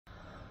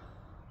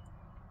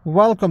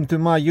Welcome to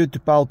my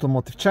YouTube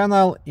automotive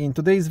channel. In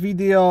today's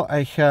video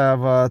I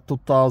have a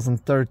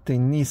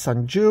 2013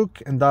 Nissan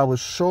Juke and I will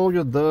show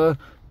you the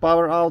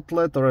power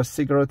outlet or a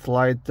cigarette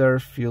lighter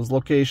fuse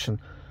location.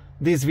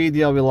 This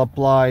video will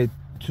apply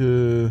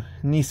to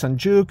Nissan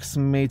Jukes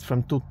made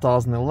from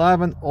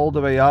 2011 all the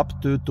way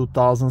up to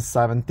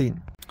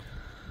 2017.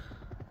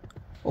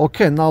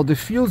 Okay, now the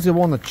fuse you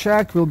want to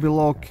check will be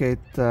located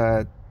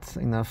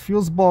in a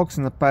fuse box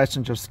in the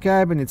passenger's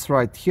cabin. It's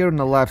right here on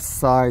the left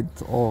side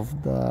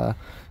of the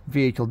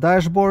vehicle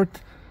dashboard.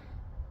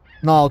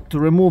 Now to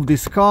remove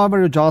this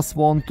cover you just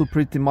want to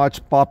pretty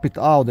much pop it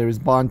out. There is a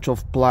bunch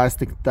of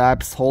plastic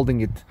tabs holding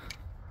it,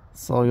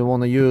 so you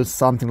want to use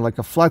something like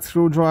a flat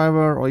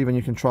screwdriver, or even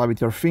you can try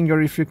with your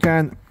finger if you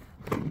can,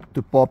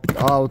 to pop it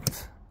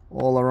out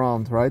all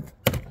around, right?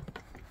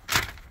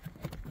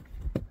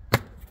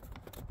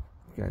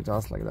 Okay,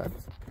 just like that.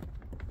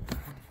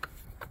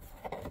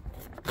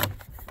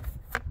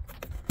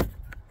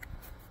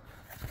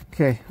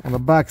 Okay, on the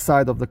back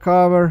side of the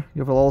cover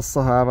you will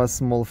also have a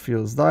small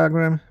fuse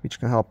diagram which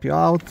can help you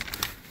out,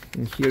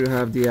 and here you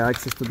have the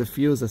access to the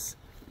fuses.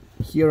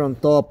 Here on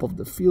top of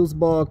the fuse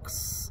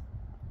box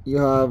you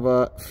have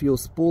a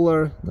fuse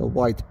puller, the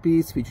white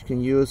piece, which you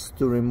can use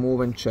to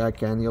remove and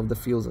check any of the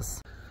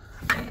fuses.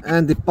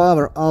 And the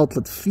power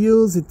outlet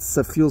fuse, it's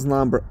a fuse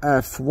number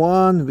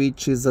F1,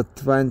 which is a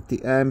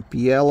 20 amp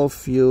yellow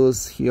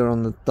fuse here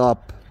on the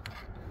top.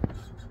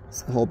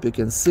 So I hope you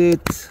can see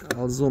it.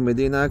 I'll zoom it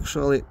in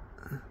actually.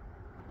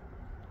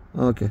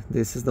 Okay,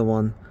 this is the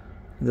one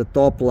in the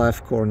top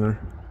left corner.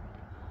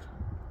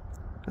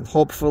 And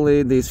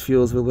hopefully this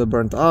fuse will be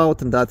burnt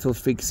out and that will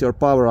fix your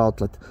power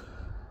outlet.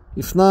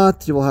 If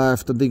not, you will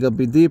have to dig a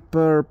bit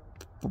deeper,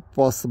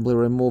 possibly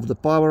remove the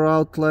power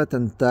outlet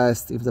and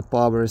test if the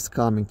power is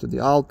coming to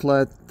the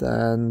outlet,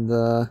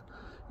 and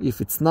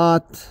if it's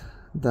not,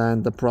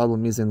 then the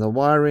problem is in the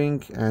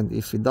wiring, and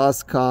if it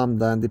does come,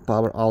 then the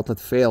power outlet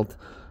failed.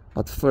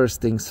 But first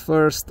things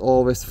first,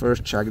 always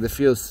first check the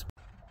fuse.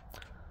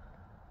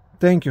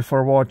 Thank you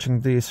for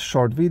watching this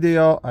short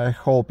video. I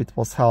hope it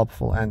was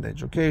helpful and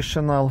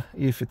educational.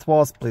 If it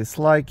was, please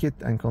like it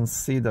and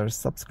consider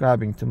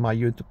subscribing to my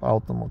YouTube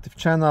automotive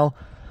channel.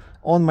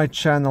 On my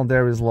channel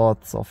there is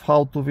lots of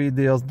how-to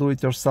videos,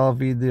 do-it-yourself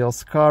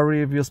videos, car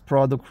reviews,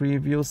 product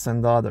reviews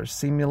and other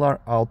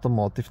similar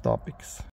automotive topics.